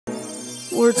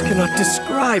Words cannot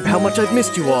describe how much I've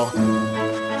missed you all.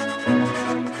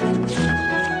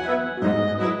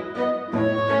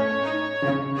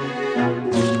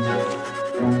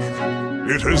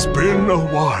 It has been a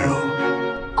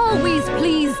while. Always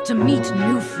pleased to meet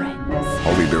new friends.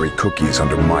 Hollyberry cookies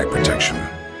under my protection.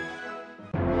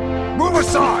 Move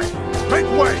aside! Make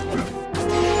way!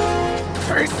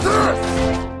 Taste this!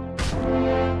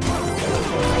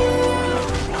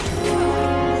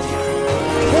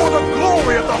 For the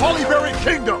glory of the Hollyberry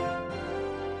Kingdom!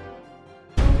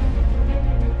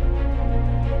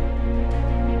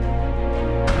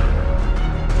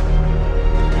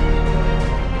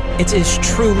 It is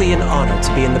truly an honor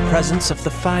to be in the presence of the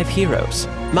 5 heroes.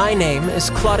 My name is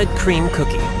Clotted Cream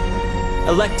Cookie,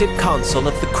 elected consul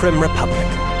of the Crim Republic.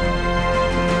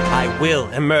 I will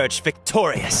emerge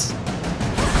victorious.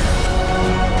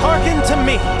 Hearken to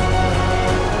me!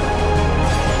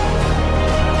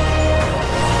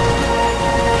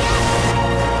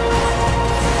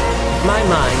 My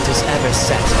mind is ever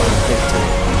set on victory.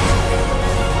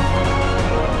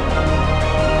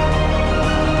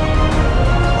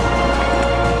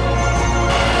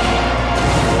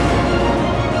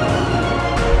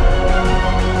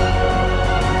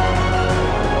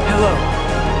 Hello,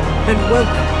 and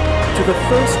welcome to the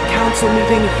first council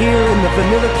meeting here in the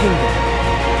Vanilla Kingdom.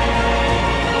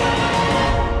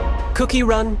 Cookie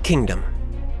Run Kingdom.